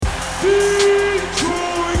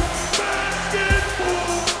Detroit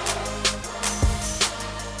Basketball!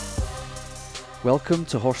 Welcome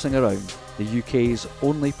to Horsing Around, the UK's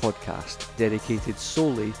only podcast dedicated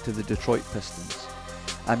solely to the Detroit Pistons.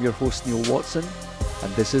 I'm your host Neil Watson,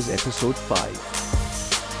 and this is episode 5.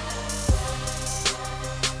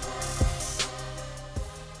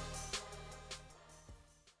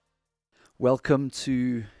 Welcome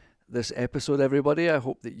to this episode, everybody. I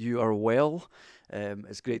hope that you are well.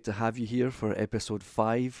 It's great to have you here for episode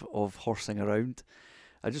 5 of Horsing Around.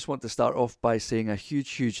 I just want to start off by saying a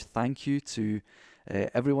huge thank you to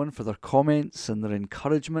everyone for their comments and their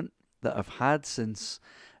encouragement that I've had since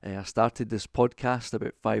I started this podcast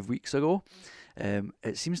about 5 weeks ago.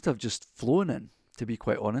 It seems to have just flown in, to be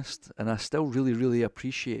quite honest, and I still really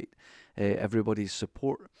appreciate everybody's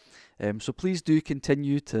support. So please do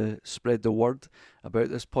continue to spread the word about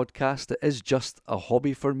this podcast. It is just a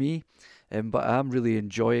hobby for me, but I am really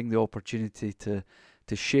enjoying the opportunity to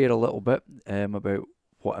share a little bit about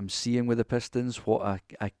what I'm seeing with the Pistons, what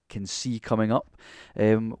I can see coming up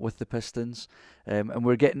with the Pistons. And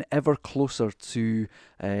we're getting ever closer to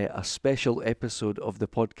a special episode of the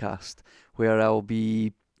podcast where I'll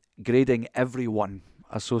be grading everyone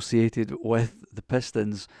associated with the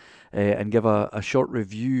Pistons and give a short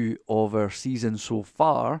review of our season so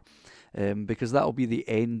far, because that'll be the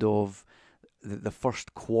end of the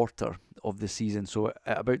first quarter of the season. So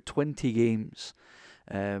at about 20 games.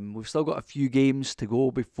 We've still got a few games to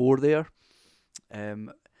go before there,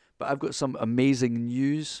 but I've got some amazing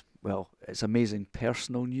news. Well, it's amazing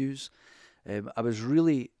personal news. I was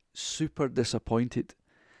really super disappointed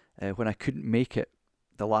when I couldn't make it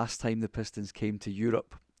the last time the Pistons came to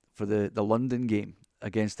Europe for the London game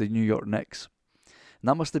against the New York Knicks. And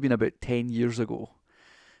that must have been about 10 years ago.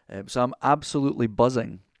 So I'm absolutely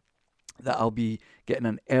buzzing that I'll be getting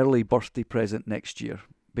an early birthday present next year,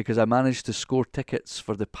 because I managed to score tickets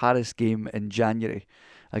for the Paris game in January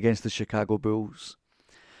against the Chicago Bulls.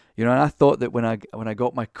 You know, and I thought that when I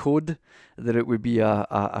got my code, that it would be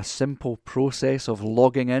a simple process of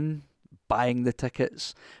logging in, buying the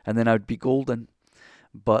tickets, and then I'd be golden.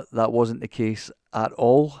 But that wasn't the case at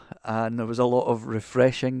all, and there was a lot of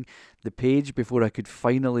refreshing the page before I could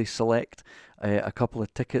finally select a couple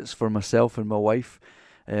of tickets for myself and my wife.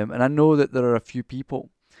 And I know that there are a few people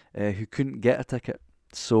who couldn't get a ticket.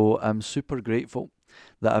 So I'm super grateful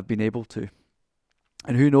that I've been able to.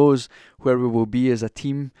 And who knows where we will be as a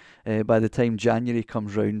team by the time January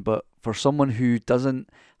comes round. But for someone who doesn't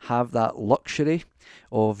have that luxury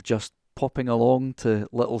of just popping along to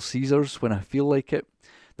Little Caesars when I feel like it,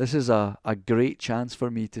 this is a great chance for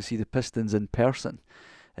me to see the Pistons in person.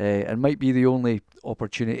 And might be the only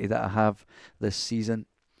opportunity that I have this season.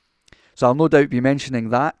 So I'll no doubt be mentioning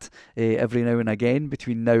that every now and again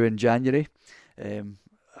between now and January.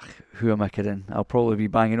 Who am I kidding? I'll probably be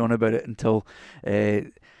banging on about it until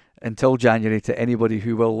January to anybody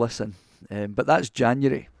who will listen. But that's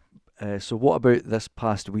January. So what about this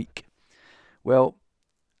past week? Well,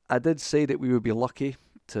 I did say that we would be lucky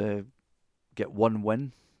to get one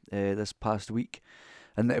win this past week,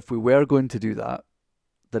 and that if we were going to do that,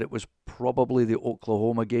 that it was probably the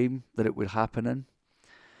Oklahoma game that it would happen in,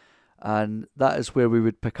 and that is where we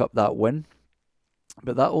would pick up that win.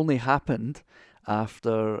 But that only happened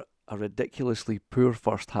after a ridiculously poor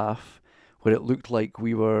first half where it looked like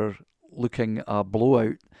we were looking a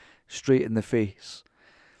blowout straight in the face.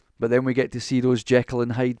 But then we get to see those Jekyll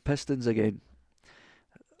and Hyde Pistons again.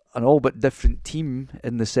 An all but different team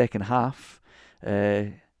in the second half.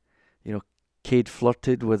 Cade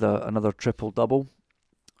flirted with another triple-double,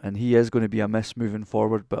 and he is going to be a miss moving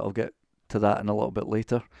forward, but I'll get to that in a little bit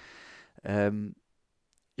later.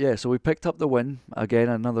 So we picked up the win. Again,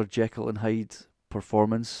 another Jekyll and Hyde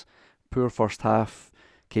performance. Poor first half,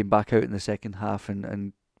 came back out in the second half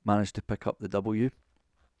and managed to pick up the W.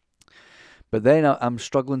 But then I'm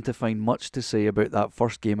struggling to find much to say about that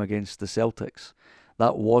first game against the Celtics.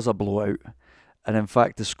 That was a blowout. And in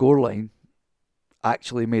fact, the scoreline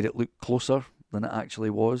actually made it look closer than it actually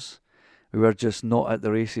was. We were just not at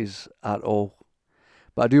the races at all.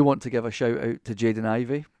 But I do want to give a shout out to Jaden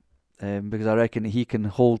Ivey, because I reckon he can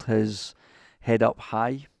hold his head up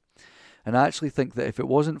high. And I actually think that if it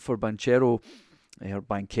wasn't for Banchero, or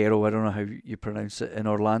Banchero, I don't know how you pronounce it, in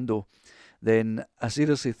Orlando, then I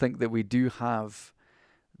seriously think that we do have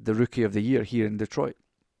the Rookie of the Year here in Detroit.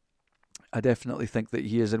 I definitely think that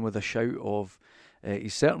he is in with a shout of,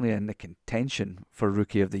 he's certainly in the contention for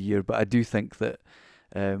Rookie of the Year, but I do think that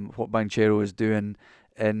what Banchero is doing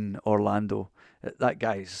in Orlando, that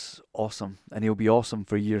guy's awesome, and he'll be awesome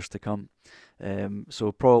for years to come.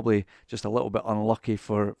 So probably just a little bit unlucky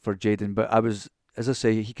for Jaden, but I was as I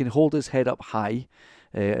say, he can hold his head up high,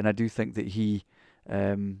 and I do think that he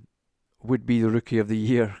would be the Rookie of the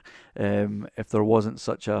Year if there wasn't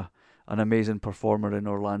such an amazing performer in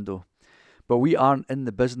Orlando. But we aren't in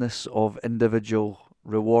the business of individual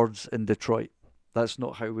rewards in Detroit. That's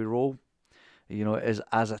not how we roll. You know, it is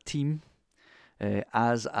as a team.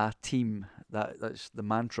 As a team, that's the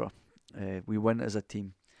mantra. We win as a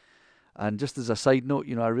team. And just as a side note,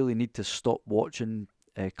 you know, I really need to stop watching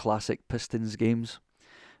classic Pistons games,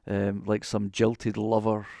 like some jilted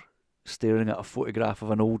lover staring at a photograph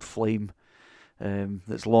of an old flame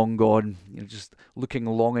that's long gone, you know, just looking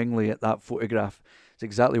longingly at that photograph. It's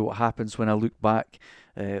exactly what happens when I look back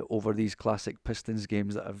over these classic Pistons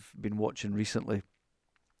games that I've been watching recently.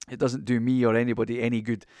 It doesn't do me or anybody any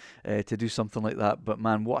good to do something like that, but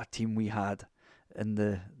man, what a team we had in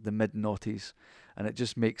the mid-noughties, and it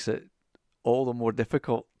just makes it all the more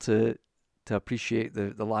difficult to appreciate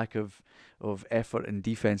the lack of effort and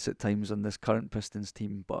defence at times on this current Pistons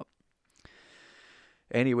team. But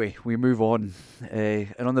anyway, we move on.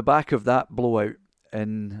 And on the back of that blowout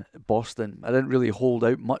in Boston, I didn't really hold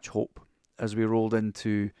out much hope as we rolled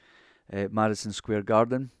into Madison Square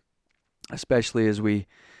Garden, especially as we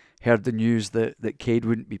heard the news that Cade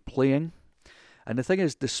wouldn't be playing. And the thing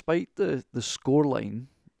is, despite the scoreline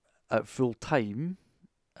at full time,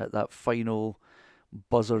 at that final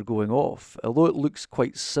buzzer going off, although it looks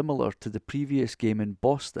quite similar to the previous game in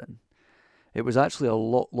Boston, it was actually a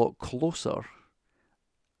lot closer.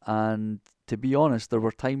 And to be honest, there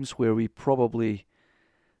were times where we probably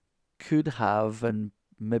could have and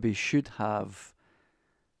maybe should have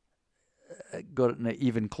gotten it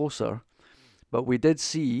even closer. But we did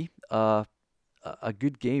see a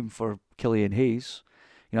good game for Killian Hayes.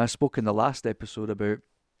 You know, I spoke in the last episode about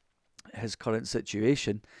his current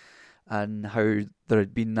situation and how there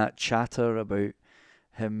had been that chatter about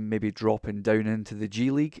him maybe dropping down into the G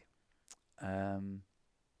League,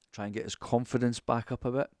 try and get his confidence back up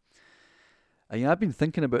a bit. And you know, I've been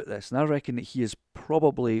thinking about this, and I reckon that he is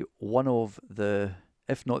probably one of the,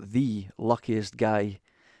 if not the luckiest guy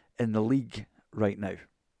in the league right now.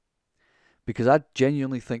 Because I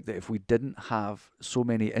genuinely think that if we didn't have so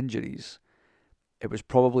many injuries, it was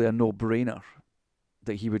probably a no-brainer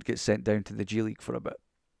that he would get sent down to the G League for a bit.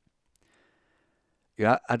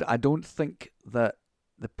 Yeah, I don't think that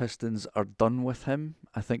the Pistons are done with him.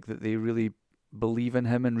 I think that they really believe in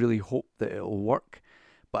him and really hope that it'll work.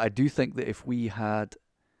 But I do think that if we had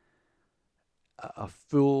a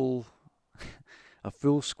full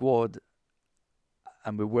squad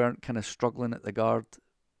and we weren't kind of struggling at the guard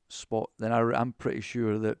spot, then I'm pretty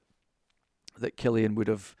sure that Killian would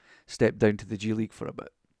have stepped down to the G League for a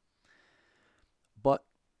bit. But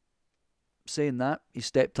saying that, he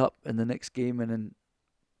stepped up in the next game, and in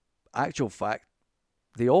actual fact,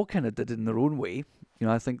 they all kind of did it in their own way. You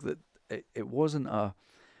know, I think that it wasn't a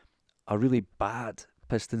really bad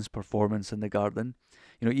Pistons performance in the Garden.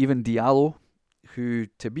 You know, even Diallo, who,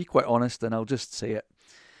 to be quite honest, and I'll just say it,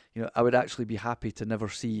 you know, I would actually be happy to never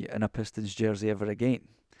see in a Pistons jersey ever again.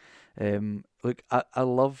 Look, I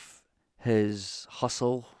love his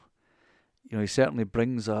hustle. You know, he certainly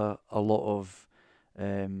brings a lot of,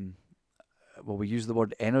 we use the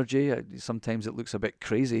word energy. Sometimes it looks a bit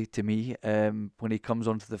crazy to me when he comes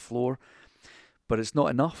onto the floor. But it's not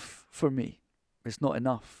enough for me. It's not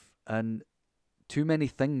enough. And too many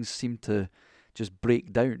things seem to just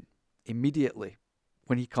break down immediately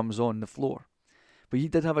when he comes on the floor. But he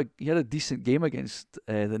had a decent game against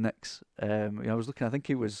the Knicks. I was looking, I think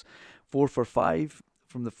he was 4 for 5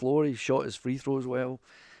 from the floor. He shot his free throws well.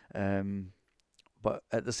 But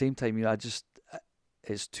at the same time, you know,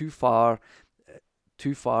 it's too far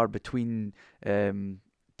between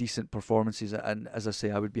decent performances. And as I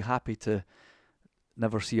say, I would be happy to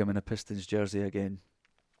never see him in a Pistons jersey again.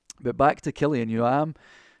 But back to Killian, you know, I am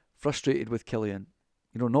frustrated with Killian.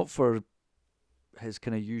 You know, not for his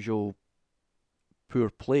kind of usual poor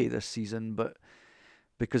play this season, but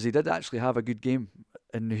because he did actually have a good game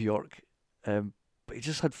in New York. But he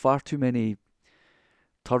just had far too many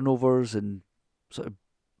turnovers and sort of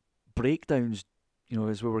breakdowns, you know,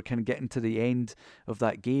 as we were kind of getting to the end of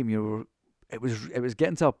that game. You know, it was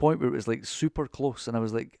getting to a point where it was like super close, and I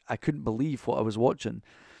was like, I couldn't believe what I was watching.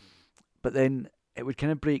 But then it would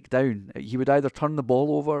kind of break down. He would either turn the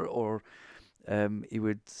ball over or he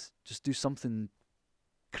would just do something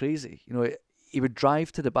crazy. You know, he would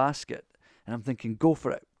drive to the basket, and I'm thinking, go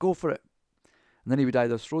for it. And then he would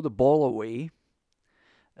either throw the ball away,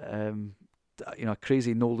 you know, a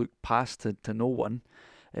crazy no-look pass to no one,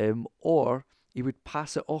 or he would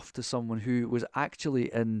pass it off to someone who was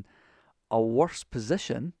actually in a worse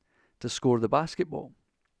position to score the basketball.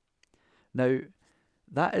 Now,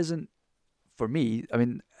 that isn't, for me, I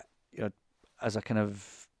mean, as a kind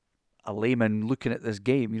of a layman looking at this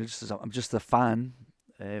game, I'm just a fan.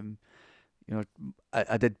 Um,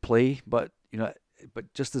 I did play, but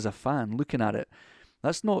but just as a fan looking at it,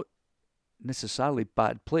 that's not necessarily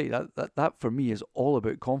bad play. That for me is all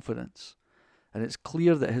about confidence, and it's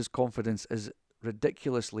clear that his confidence is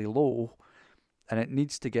ridiculously low, and it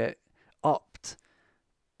needs to get upped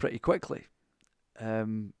pretty quickly.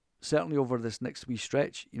 Certainly over this next wee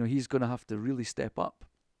stretch, he's going to have to really step up.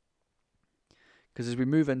 Because as we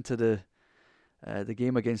move into the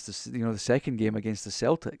game against the second game against the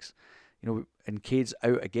Celtics, and Cade's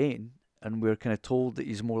out again, and we're kind of told that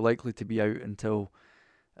he's more likely to be out until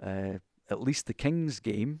at least the Kings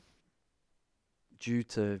game due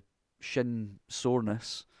to shin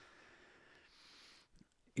soreness.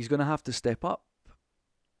 He's going to have to step up.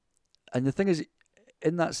 And the thing is,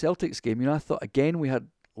 in that Celtics game, I thought again we had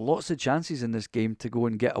lots of chances in this game to go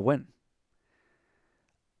and get a win.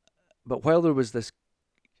 But while there was this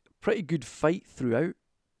pretty good fight throughout,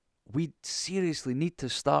 we seriously need to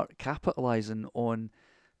start capitalising on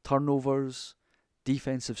turnovers,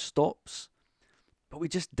 defensive stops. But we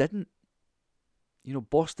just didn't.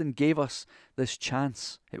 Boston gave us this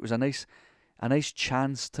chance. It was a nice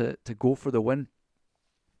chance to go for the win.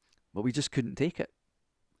 But we just couldn't take it.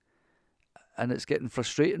 And it's getting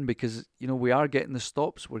frustrating because, we are getting the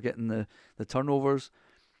stops, we're getting the turnovers,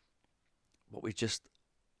 but we just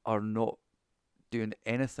are not doing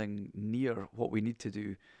anything near what we need to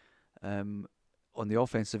do on the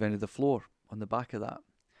offensive end of the floor, on the back of that.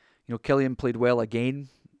 Killian played well again,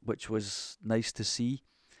 which was nice to see.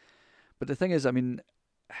 But the thing is, I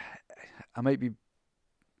might be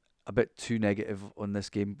a bit too negative on this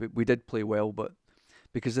game. But we did play well, but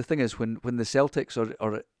because the thing is, when the Celtics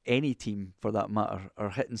or any team for that matter are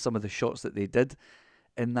hitting some of the shots that they did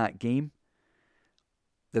in that game,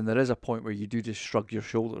 then there is a point where you do just shrug your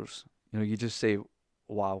shoulders. You just say,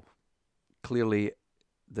 wow, clearly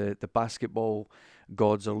the basketball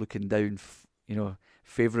gods are looking down,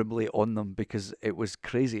 favourably on them, because it was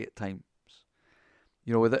crazy at times.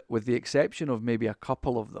 With the exception of maybe a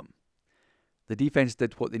couple of them, the defense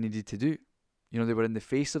did what they needed to do. They were in the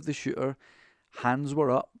face of the shooter, hands were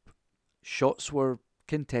up, shots were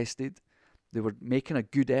contested, they were making a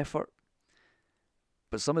good effort,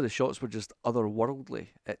 but some of the shots were just otherworldly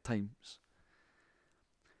at times.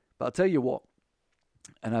 But I'll tell you what,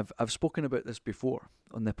 and I've spoken about this before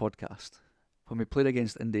on the podcast, when we played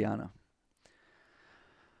against Indiana.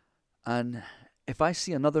 And if I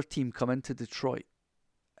see another team come into Detroit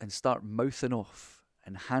and start mouthing off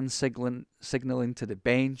and hand signalling to the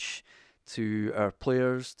bench, to our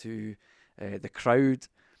players, to the crowd,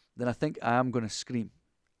 then I think I am going to scream.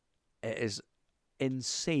 It is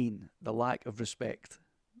insane, the lack of respect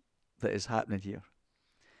that is happening here.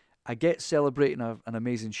 I get celebrating an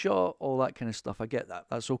amazing shot, all that kind of stuff. I get that.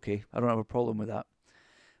 That's okay. I don't have a problem with that.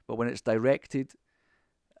 But when it's directed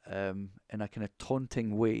in a kind of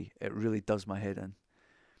taunting way, it really does my head in.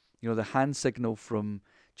 The hand signal from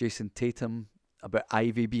Jason Tatum about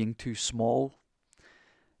Ivy being too small,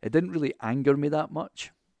 it didn't really anger me that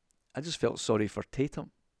much. I just felt sorry for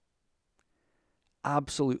Tatum.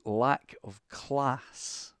 Absolute lack of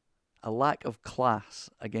class. A lack of class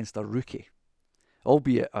against a rookie.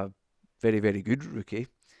 Albeit a very, very good rookie.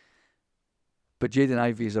 But Jaden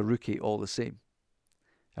Ivey is a rookie all the same.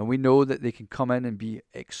 And we know that they can come in and be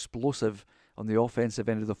explosive on the offensive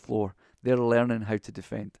end of the floor. They're learning how to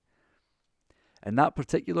defend. In that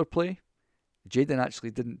particular play, Jaden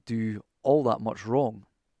actually didn't do all that much wrong.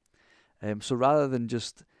 So rather than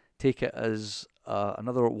just take it as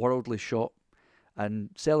another worldly shot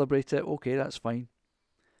and celebrate it, okay, that's fine.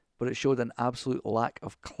 But it showed an absolute lack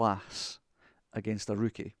of class against a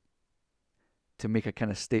rookie to make a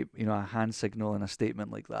kind of a hand signal and a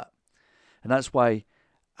statement like that. And that's why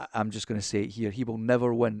I'm just going to say it here. He will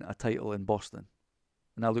never win a title in Boston.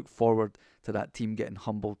 And I look forward to that team getting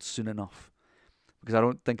humbled soon enough. Because I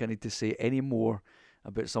don't think I need to say any more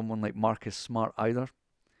about someone like Marcus Smart either.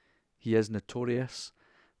 He is notorious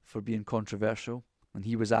for being controversial, and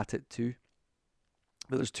he was at it too.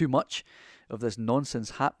 But there's too much of this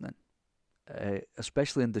nonsense happening,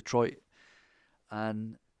 especially in Detroit.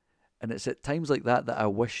 And it's at times like that I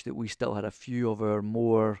wish that we still had a few of our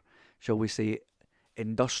more, shall we say,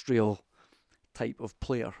 industrial type of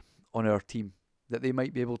player on our team, that they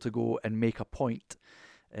might be able to go and make a point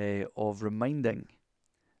of reminding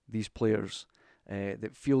these players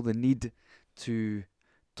that feel the need to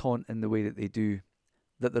taunt in the way that they do,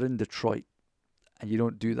 that they're in Detroit, and you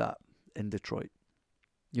don't do that in Detroit.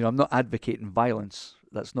 I'm not advocating violence.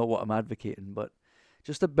 That's not what I'm advocating, but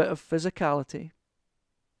just a bit of physicality,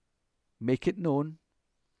 make it known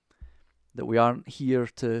that we aren't here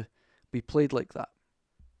to be played like that.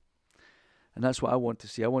 And that's what I want to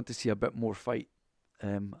see. I want to see a bit more fight.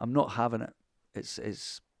 I'm not having it. It's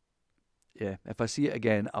if I see it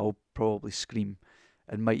again, I'll probably scream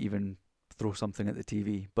and might even throw something at the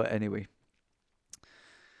TV. But anyway,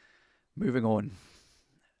 moving on.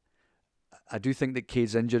 I do think that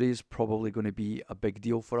Cade's injury is probably going to be a big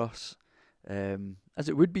deal for us, as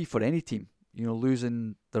it would be for any team.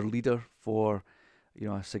 Losing their leader for,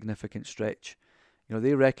 a significant stretch.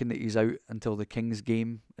 They reckon that he's out until the Kings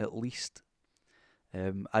game at least.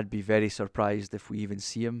 I'd be very surprised if we even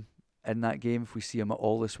see him in that game, if we see him at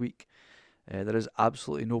all this week. There is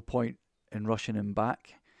absolutely no point in rushing him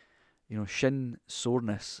back. Shin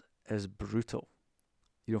soreness is brutal.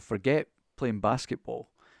 Forget playing basketball.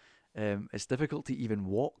 It's difficult to even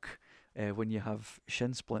walk when you have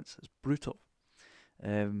shin splints. It's brutal.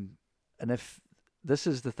 And if this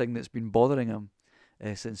is the thing that's been bothering him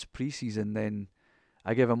since pre-season, then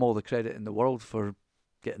I give him all the credit in the world for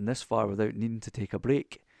getting this far without needing to take a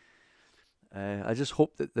break. I just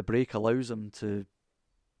hope that the break allows him to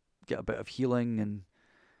get a bit of healing and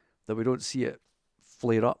that we don't see it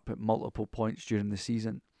flare up at multiple points during the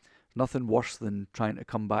season. Nothing worse than trying to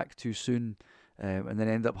come back too soon and then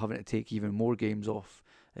end up having to take even more games off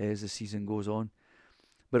as the season goes on.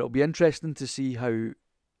 But it'll be interesting to see how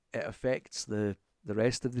it affects the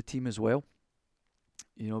rest of the team as well.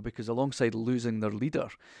 Because alongside losing their leader,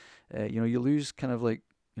 you lose kind of like,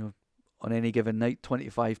 on any given night,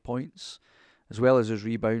 25 points, as well as his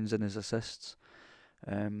rebounds and his assists.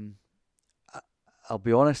 I'll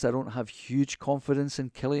be honest, I don't have huge confidence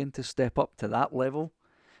in Killian to step up to that level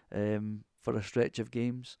for a stretch of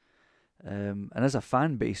games. And as a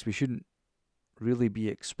fan base, we shouldn't really be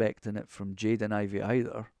expecting it from Jaden Ivey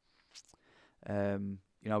either.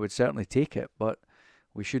 I would certainly take it, but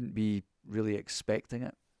we shouldn't be really expecting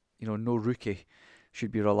it. No rookie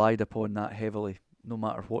should be relied upon that heavily, no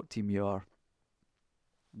matter what team you are.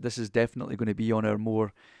 This is definitely going to be on our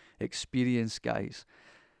more experienced guys.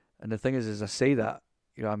 And the thing is, as I say that,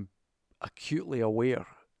 I'm acutely aware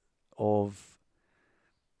of,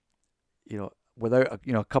 without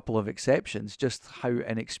a couple of exceptions, just how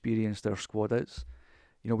inexperienced our squad is.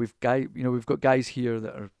 We've got guys here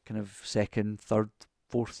that are kind of second, third,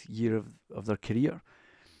 fourth year of their career,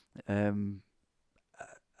 and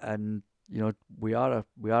we are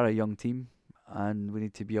a young team, and we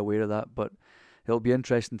need to be aware of that. But it'll be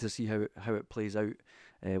interesting to see how it plays out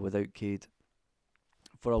without Cade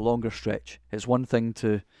for a longer stretch. It's one thing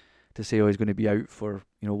to say, he's going to be out for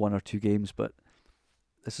 1 or 2 games, but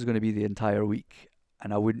this is going to be the entire week,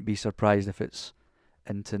 and I wouldn't be surprised if it's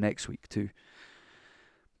into next week too.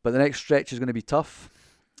 But the next stretch is going to be tough,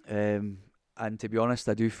 and to be honest,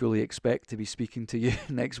 I do fully expect to be speaking to you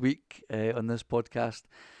next week on this podcast,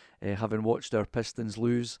 having watched our Pistons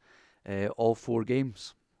lose all 4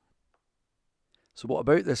 games. So what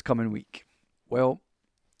about this coming week? Well,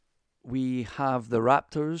 we have the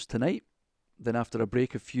Raptors tonight. Then after a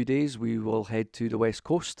break of a few days, we will head to the West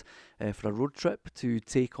Coast for a road trip to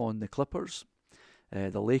take on the Clippers,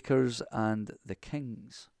 the Lakers and the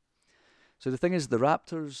Kings. So the thing is, the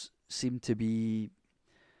Raptors seem to be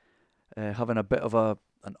having a bit of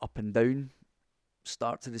an up and down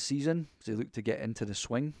start to the season. They look to get into the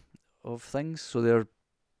swing of things. So they're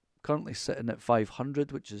currently sitting at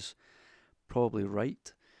 500, which is probably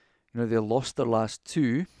right. They lost their last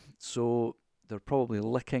 2, so they're probably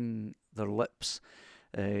licking their lips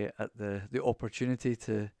at the opportunity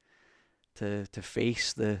to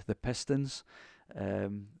face the Pistons,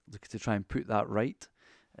 looking to try and put that right,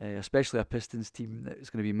 especially a Pistons team that is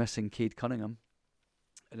going to be missing Cade Cunningham.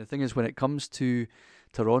 And the thing is, when it comes to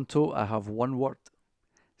Toronto, I have one word: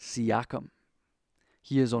 Siakam.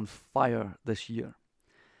 He is on fire this year.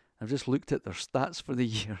 I've just looked at their stats for the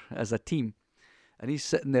year as a team, and he's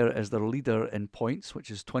sitting there as their leader in points, which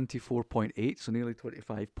is 24.8, so nearly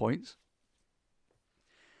 25 points.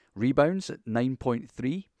 Rebounds at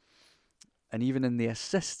 9.3. And even in the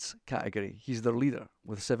assists category, he's their leader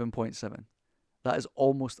with 7.7. That is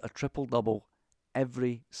almost a triple-double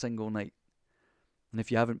every single night. And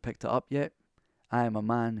if you haven't picked it up yet, I am a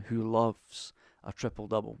man who loves a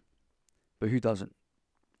triple-double. But who doesn't?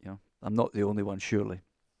 I'm not the only one, surely.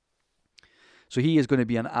 So he is going to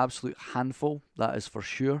be an absolute handful, that is for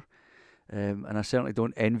sure. And I certainly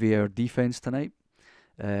don't envy our defense tonight.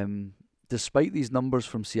 Despite these numbers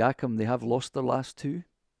from Siakam, they have lost their last 2.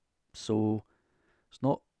 So it's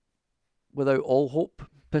not without all hope,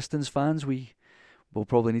 Pistons fans. We will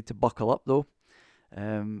probably need to buckle up though.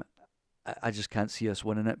 I just can't see us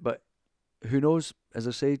winning it. But who knows? As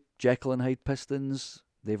I say, Jekyll and Hyde Pistons,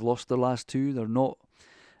 They've lost their last two. They're not,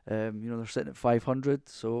 they're sitting at 500,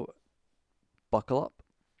 so buckle up.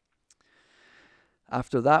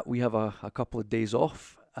 After that, we have a couple of days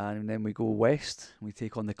off, and then we go west. We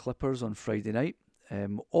take on the Clippers on Friday night,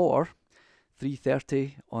 or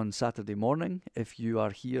 3:30 on Saturday morning if you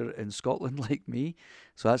are here in Scotland like me.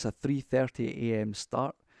 So that's a 3:30 a.m.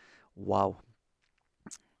 start. Wow.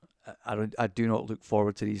 I do not look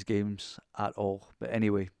forward to these games at all. But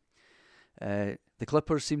anyway, the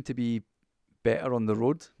Clippers seem to be better on the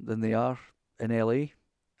road than they are in LA.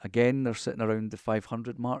 Again, they're sitting around the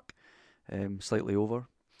 500 mark, slightly over.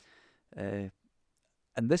 And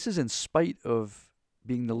this is in spite of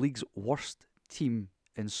being the league's worst team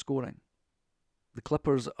in scoring. The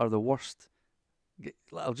Clippers are the worst.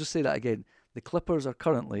 I'll just say that again. The Clippers are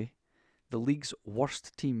currently the league's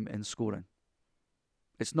worst team in scoring.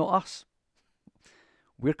 It's not us.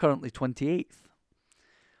 We're currently 28th.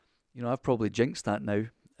 I've probably jinxed that now,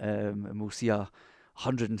 and we'll see a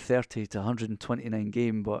 130 to 129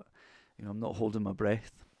 game, but I'm not holding my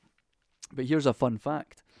breath. But here's a fun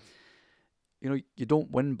fact. You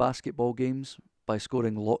don't win basketball games by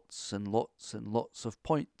scoring lots and lots and lots of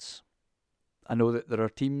points. I know that there are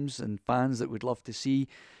teams and fans that would love to see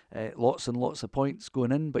lots and lots of points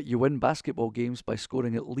going in, but you win basketball games by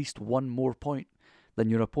scoring at least one more point than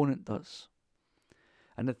your opponent does.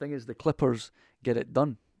 And the thing is, the Clippers get it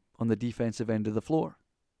done on the defensive end of the floor.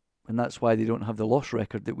 And that's why they don't have the loss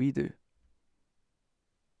record that we do.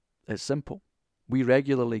 It's simple. We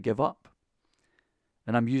regularly give up.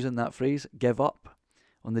 And I'm using that phrase, give up,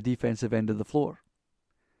 on the defensive end of the floor.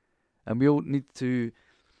 And we'll need to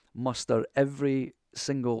muster every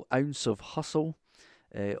single ounce of hustle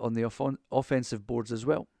on the offensive boards as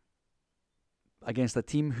well, against a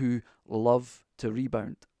team who love to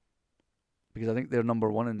rebound, because I think they're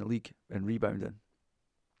number one in the league in rebounding.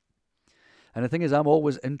 And the thing is, I'm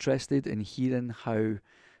always interested in hearing how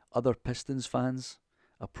other Pistons fans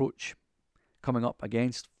approach coming up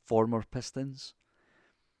against former Pistons.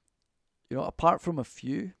 Apart from a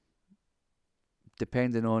few,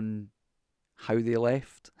 depending on how they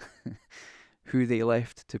left, who they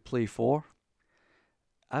left to play for,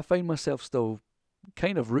 I find myself still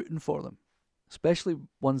kind of rooting for them, especially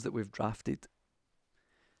ones that we've drafted.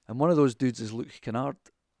 And one of those dudes is Luke Kennard,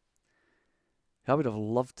 who I would have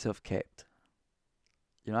loved to have kept.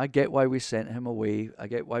 I get why we sent him away. I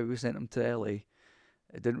get why we sent him to LA.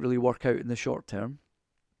 It didn't really work out in the short term.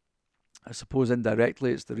 I suppose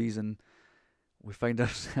indirectly it's the reason we find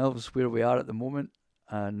ourselves where we are at the moment,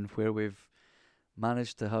 and where we've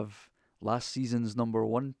managed to have last season's number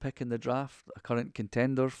one pick in the draft, a current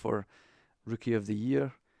contender for Rookie of the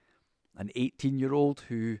Year, an 18-year-old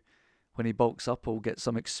who, when he bulks up, will get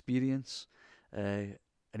some experience, and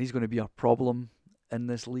he's going to be a problem in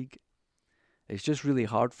this league. It's just really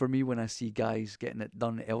hard for me when I see guys getting it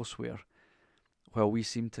done elsewhere, while we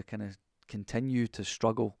seem to kind of continue to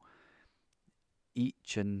struggle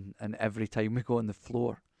each and every time we go on the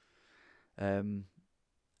floor.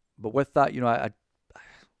 But with that,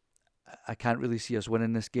 I can't really see us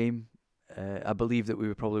winning this game. I believe that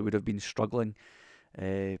we probably would have been struggling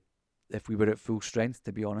if we were at full strength,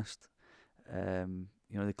 to be honest.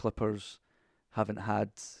 The Clippers haven't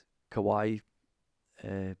had Kawhi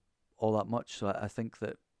all that much, so I think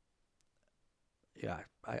that,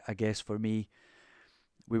 I guess for me,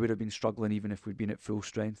 we would have been struggling even if we'd been at full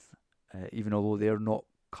strength, even although they're not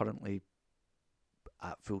currently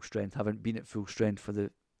at full strength, haven't been at full strength for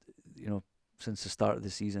since the start of the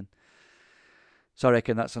season. So I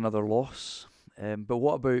reckon that's another loss. But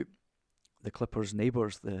what about the Clippers'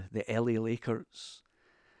 neighbours, the LA Lakers,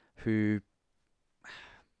 who,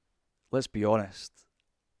 let's be honest,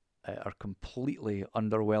 are completely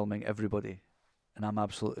underwhelming everybody, and I'm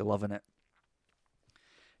absolutely loving it.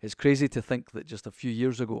 It's crazy to think that just a few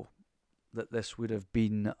years ago that this would have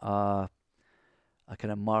been a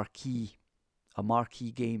kind of marquee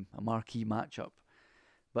game, a marquee matchup.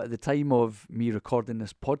 But at the time of me recording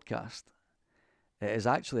this podcast, it is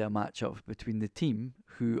actually a matchup between the team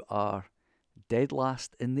who are dead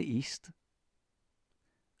last in the East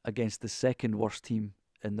against the second worst team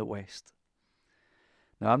in the West.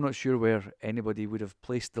 Now, I'm not sure where anybody would have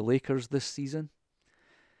placed the Lakers this season,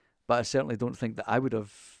 but I certainly don't think that I would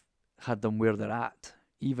have had them where they're at,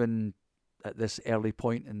 even at this early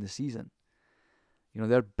point in the season.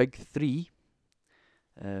 Their big three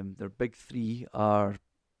are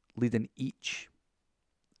leading each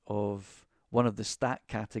of one of the stat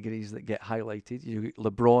categories that get highlighted.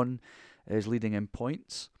 LeBron is leading in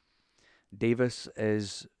points. Davis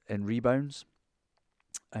is in rebounds.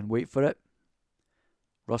 And wait for it,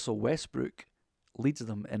 Russell Westbrook leads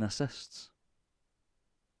them in assists.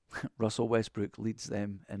 Russell Westbrook leads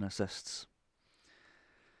them in assists.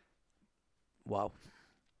 Wow.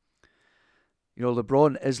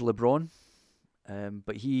 LeBron is LeBron,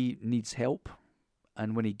 but he needs help.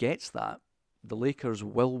 And when he gets that, the Lakers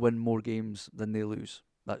will win more games than they lose.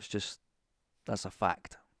 That's a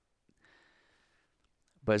fact.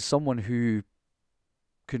 But as someone who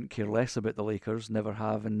couldn't care less about the Lakers, never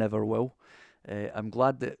have and never will, I'm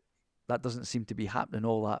glad that doesn't seem to be happening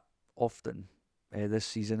all that often this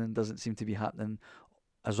season, and doesn't seem to be happening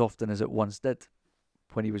as often as it once did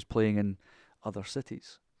when he was playing in other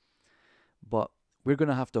cities. But we're going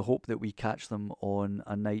to have to hope that we catch them on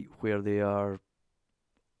a night where they are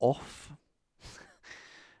off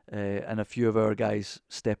and a few of our guys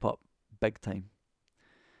step up big time.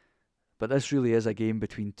 But this really is a game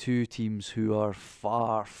between two teams who are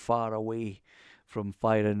far, far away from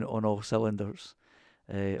firing on all cylinders.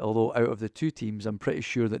 Although out of the two teams, I'm pretty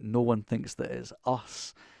sure that no one thinks that it's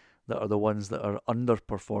us that are the ones that are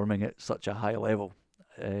underperforming at such a high level.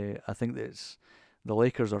 I think that the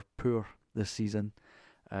Lakers are poor this season.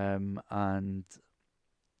 And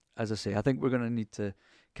as I say, I think we're going to need to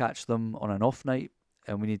catch them on an off night,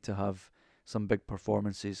 and we need to have some big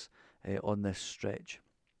performances on this stretch.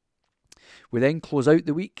 We then close out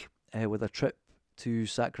the week with a trip to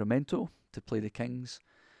Sacramento to play the Kings.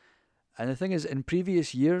 And the thing is, in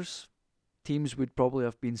previous years, teams would probably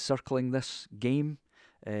have been circling this game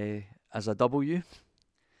as a W.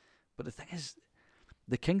 But the thing is,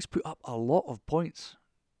 the Kings put up a lot of points.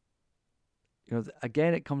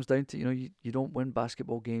 Again, it comes down to, you don't win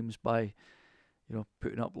basketball games by,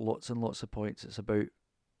 putting up lots and lots of points. It's about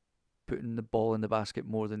putting the ball in the basket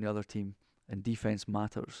more than the other team, and defense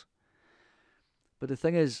matters. But the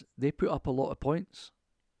thing is, they put up a lot of points,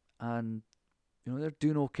 and they're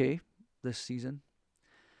doing okay this season.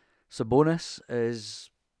 Sabonis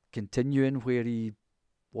is continuing where he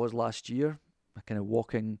was last year, a kind of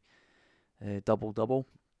walking double-double.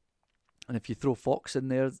 And if you throw Fox in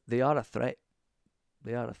there, they are a threat.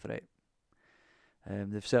 They are a threat.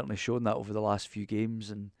 They've certainly shown that over the last few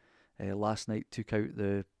games, and last night took out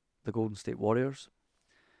the Golden State Warriors.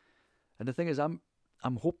 And the thing is, I'm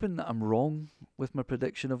hoping that I'm wrong with my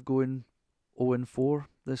prediction of going 0-4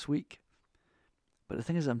 this week. But the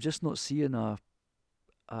thing is, I'm just not seeing a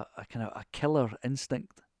kind of a killer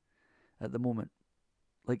instinct at the moment.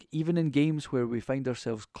 Like, even in games where we find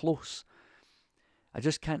ourselves close, I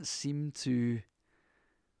just can't seem to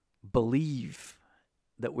believe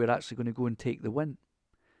that we're actually going to go and take the win.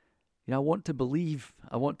 I want to believe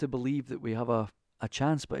that we have a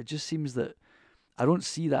chance, but it just seems that I don't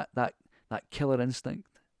see that killer instinct.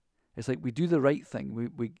 It's like we do the right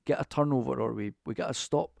thing. We get a turnover, or we get a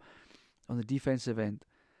stop on the defensive end.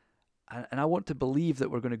 And I want to believe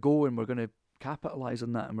that we're going to go and we're going to capitalise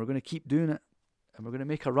on that, and we're going to keep doing it, and we're going to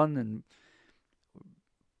make a run.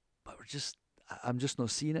 But I'm just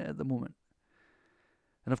not seeing it at the moment.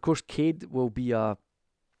 And of course, Cade will be a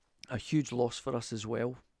huge loss for us as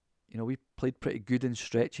well. We played pretty good in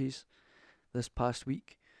stretches this past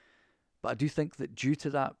week. But I do think that due to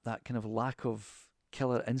that kind of lack of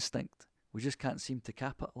killer instinct, we just can't seem to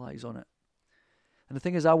capitalise on it. And the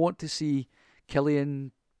thing is, I want to see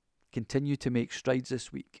Killian continue to make strides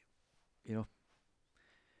this week.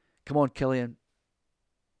 Come on, Killian.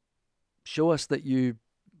 Show us that you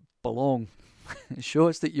belong. Show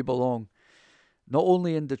us that you belong. Not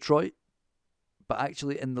only in Detroit, but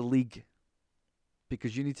actually in the league.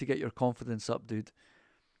 Because you need to get your confidence up, dude.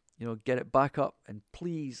 Get it back up, and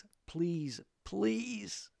please, please,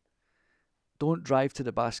 please don't drive to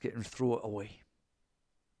the basket and throw it away.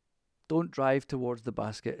 Don't drive towards the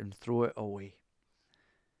basket and throw it away.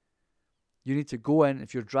 You need to go in.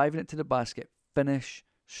 If you're driving it to the basket, finish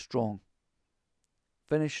strong.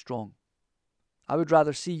 Finish strong. I would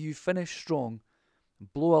rather see you finish strong,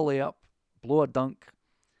 blow a layup, blow a dunk,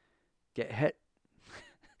 get hit.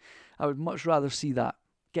 I would much rather see that.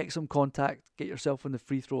 Get some contact, get yourself on the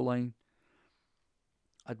free throw line.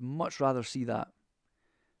 I'd much rather see that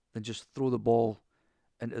than just throw the ball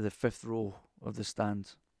into the fifth row of the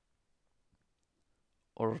stands.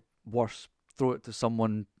 Or worse, throw it to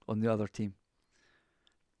someone on the other team,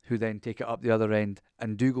 who then take it up the other end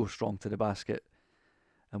and do go strong to the basket,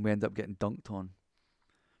 and we end up getting dunked on.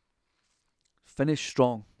 Finish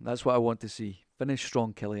strong. That's what I want to see. Finish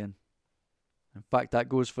strong, Killian. In fact, that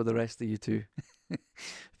goes for the rest of you too.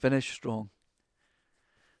 Finish strong.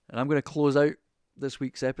 And I'm going to close out this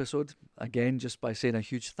week's episode again just by saying a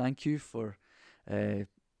huge thank you for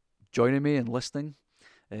joining me and listening.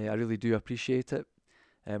 I really do appreciate it.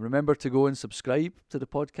 Remember to go and subscribe to the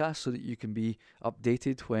podcast so that you can be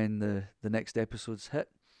updated when the next episodes hit.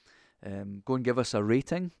 Go and give us a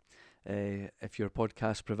rating if your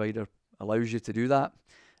podcast provider allows you to do that,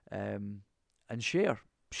 and share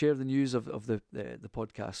the news of the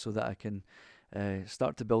podcast so that I can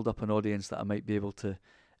start to build up an audience that I might be able to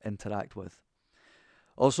interact with.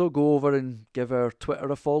 Also, go over and give our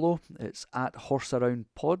Twitter a follow. It's at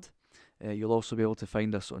HorseAroundPod. You'll also be able to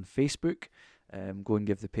find us on Facebook. Go and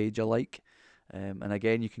give the page a like. And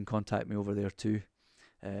again, you can contact me over there too.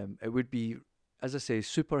 It would be, as I say,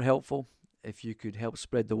 super helpful if you could help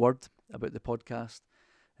spread the word about the podcast.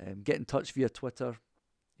 Get in touch via Twitter.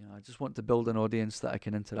 I just want to build an audience that I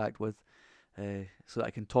can interact with, so that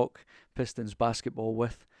I can talk Pistons basketball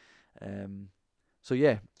with. So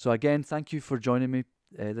again, thank you for joining me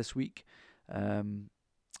this week.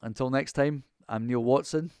 Until next time, I'm Neil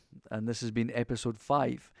Watson, and this has been episode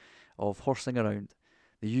 5 of Horsing Around,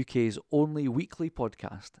 the UK's only weekly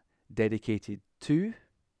podcast dedicated to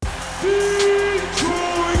Detroit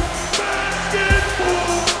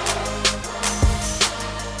basketball.